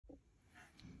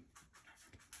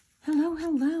Hello,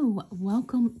 hello.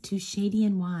 Welcome to Shady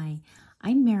NY.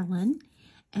 I'm Marilyn,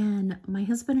 and my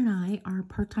husband and I are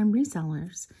part-time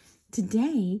resellers.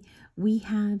 Today, we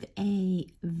have a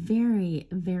very,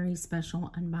 very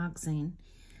special unboxing.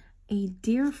 A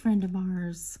dear friend of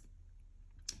ours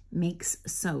makes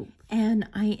soap, and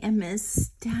I am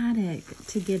ecstatic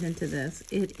to get into this.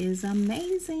 It is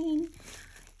amazing.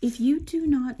 If you do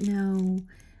not know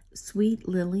Sweet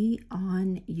Lily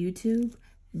on YouTube,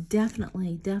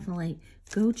 definitely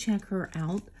go check her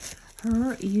out.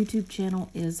 Her YouTube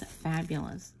channel is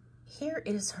fabulous. Here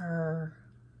is her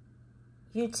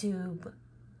YouTube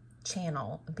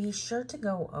channel. Be sure to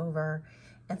go over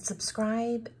and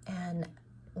subscribe and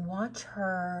watch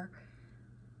her.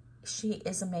 She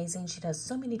is amazing. She does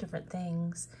so many different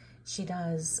things. She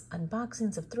does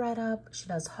unboxings of ThredUp. She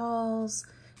does hauls.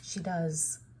 She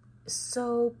does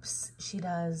soaps. She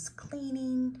does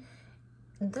cleaning.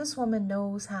 This woman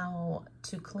knows how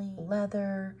to clean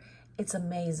leather. It's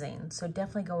amazing. So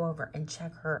definitely go over and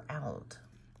check her out.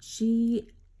 She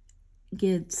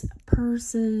gets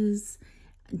purses,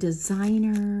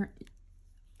 designer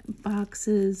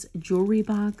boxes, jewelry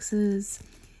boxes.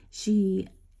 She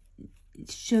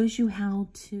shows you how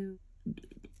to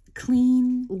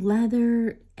clean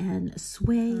leather and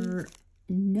suede. Her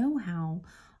know-how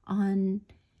on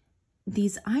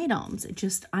these items,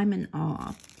 I'm in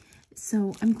awe.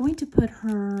 So I'm going to put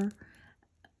her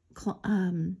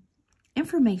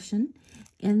information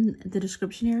in the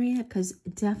description area, because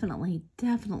definitely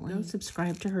go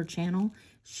subscribe to her channel.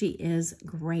 She is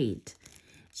great.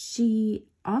 She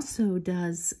also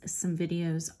does some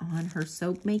videos on her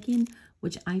soap making,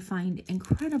 which I find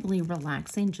incredibly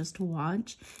relaxing just to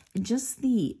watch. And just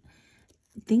the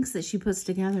things that she puts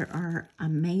together are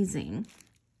amazing.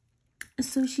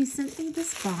 So she sent me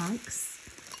this box.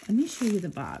 Let me show you the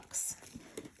box.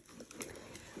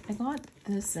 I got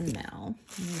this in mail.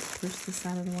 Let me push this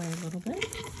out of the way a little bit.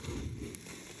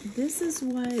 This is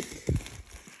what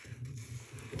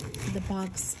the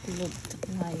box looked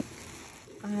like.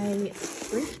 I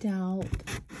freaked out.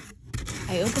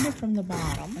 I opened it from the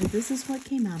bottom, and this is what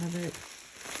came out of it.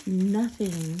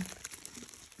 Nothing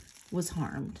was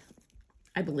harmed,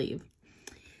 I believe.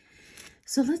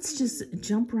 So let's just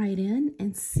jump right in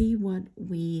and see what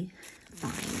we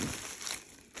find.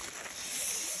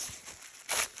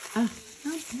 Ah,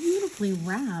 how beautifully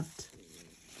wrapped.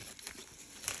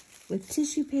 With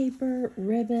tissue paper,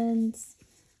 ribbons,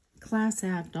 class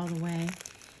act all the way.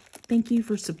 Thank you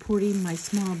for supporting my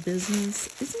small business.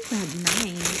 Isn't that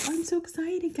nice? I'm so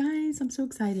excited, guys. I'm so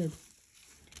excited.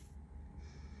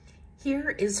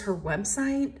 Here is her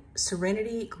website,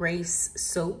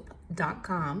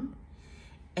 serenitygracesoap.com.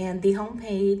 And the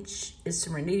homepage is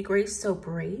Serenity Grace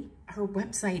Soapery. Her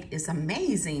website is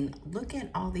amazing. Look at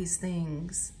all these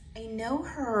things. I know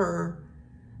her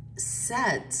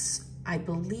sets, I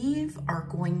believe, are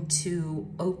going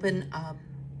to open up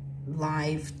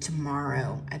live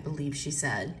tomorrow, I believe she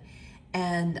said.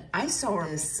 And I saw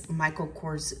this Michael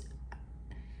Kors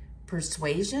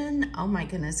Persuasion. Oh my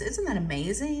goodness, isn't that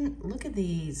amazing? Look at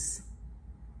these.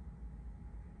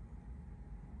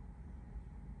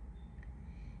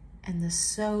 And the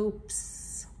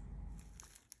soaps.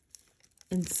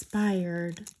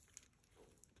 Inspired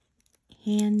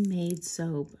handmade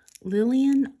soap.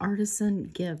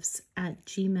 lilliansartisangifts at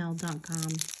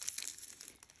gmail.com.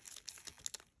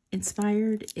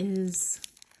 Inspired is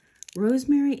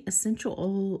rosemary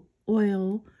essential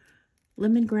oil,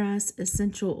 lemongrass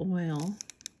essential oil.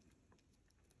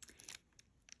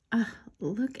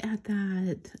 Look at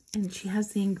that. And she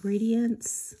has the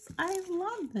ingredients. I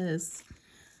love this.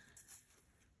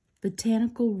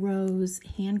 Botanical rose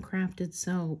handcrafted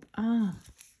soap.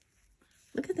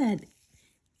 Look at that.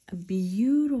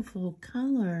 Beautiful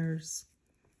colors.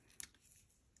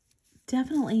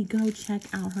 Definitely go check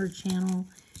out her channel.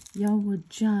 Y'all would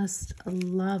just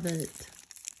love it.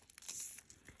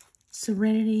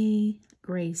 Serenity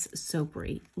Grace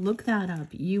Soapery. Look that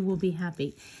up. You will be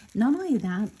happy. Not only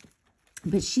that,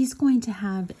 but she's going to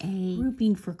have a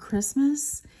grouping for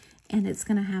Christmas, and it's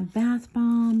going to have bath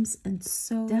bombs, and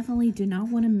so definitely do not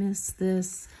want to miss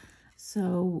this.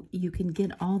 So you can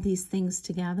get all these things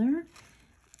together.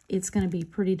 It's going to be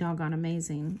pretty doggone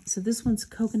amazing. So this one's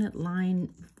coconut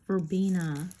lime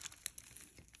verbena.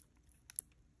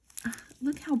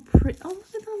 Look how pretty. Oh,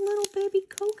 look at the little baby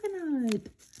coconut.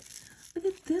 Look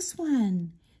at this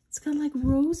one. It's got like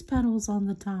rose petals on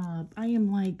the top. I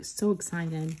am like so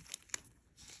excited.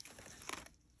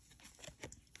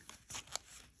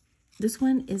 This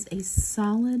one is a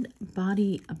solid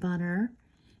body butter,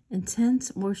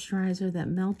 intense moisturizer that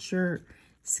melts your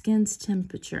skin's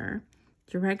temperature.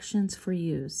 Directions for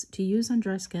use. To use on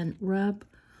dry skin, rub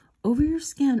over your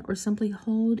skin or simply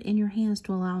hold in your hands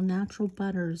to allow natural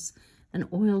butters and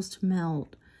oils to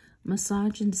melt.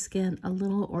 Massage in skin a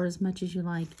little or as much as you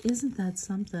like. Isn't that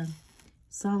something?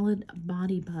 Solid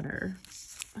body butter.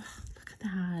 Oh, look at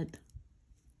that.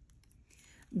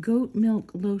 Goat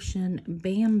milk lotion,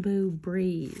 bamboo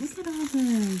breeze. Look at all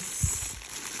this.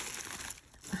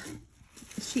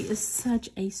 She is such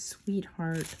a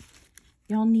sweetheart.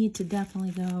 Y'all need to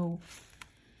definitely go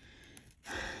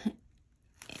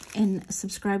and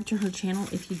subscribe to her channel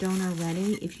if you don't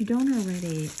already. If you don't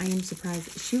already, I am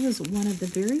surprised. She was one of the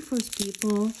very first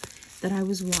people that I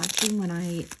was watching when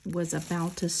I was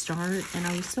about to start, and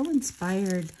I was so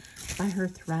inspired by her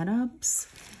thread ups,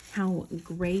 how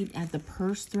great at the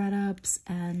purse thread ups,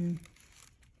 and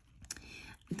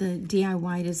the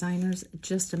DIY designers,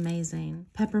 just amazing.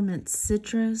 Peppermint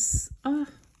citrus. Oh,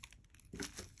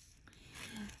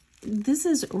 this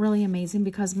is really amazing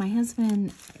because my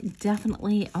husband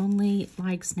definitely only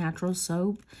likes natural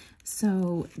soap.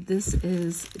 So this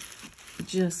is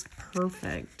just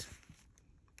perfect.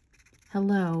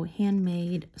 Hello,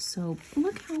 handmade soap.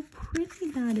 Look how pretty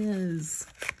that is.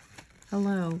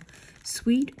 Hello.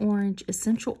 Sweet orange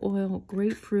essential oil,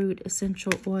 grapefruit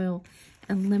essential oil,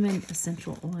 and lemon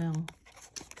essential oil.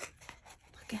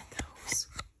 Look at those.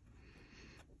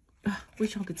 Oh,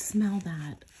 wish y'all could smell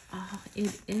that. Oh,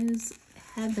 it is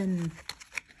heaven.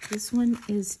 This one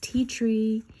is tea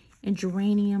tree and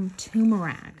geranium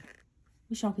turmeric.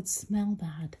 Wish y'all could smell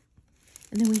that.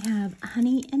 And then we have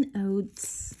honey and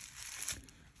oats,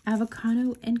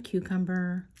 avocado and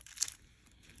cucumber,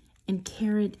 and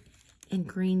carrot and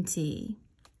green tea.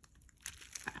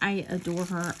 I adore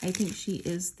her. I think she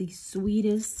is the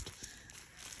sweetest,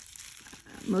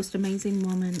 most amazing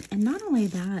woman. And not only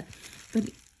that, but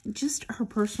just her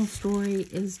personal story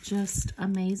is just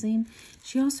amazing.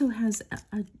 She also has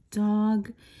a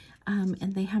dog,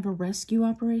 and they have a rescue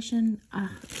operation.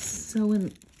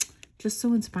 Just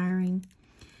so inspiring.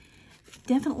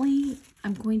 Definitely,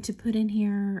 I'm going to put in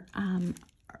here,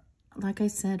 like I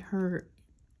said, her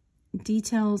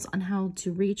details on how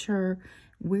to reach her,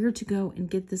 where to go and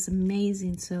get this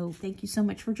amazing soap. Thank you so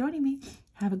much for joining me.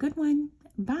 Have a good one.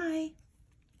 Bye.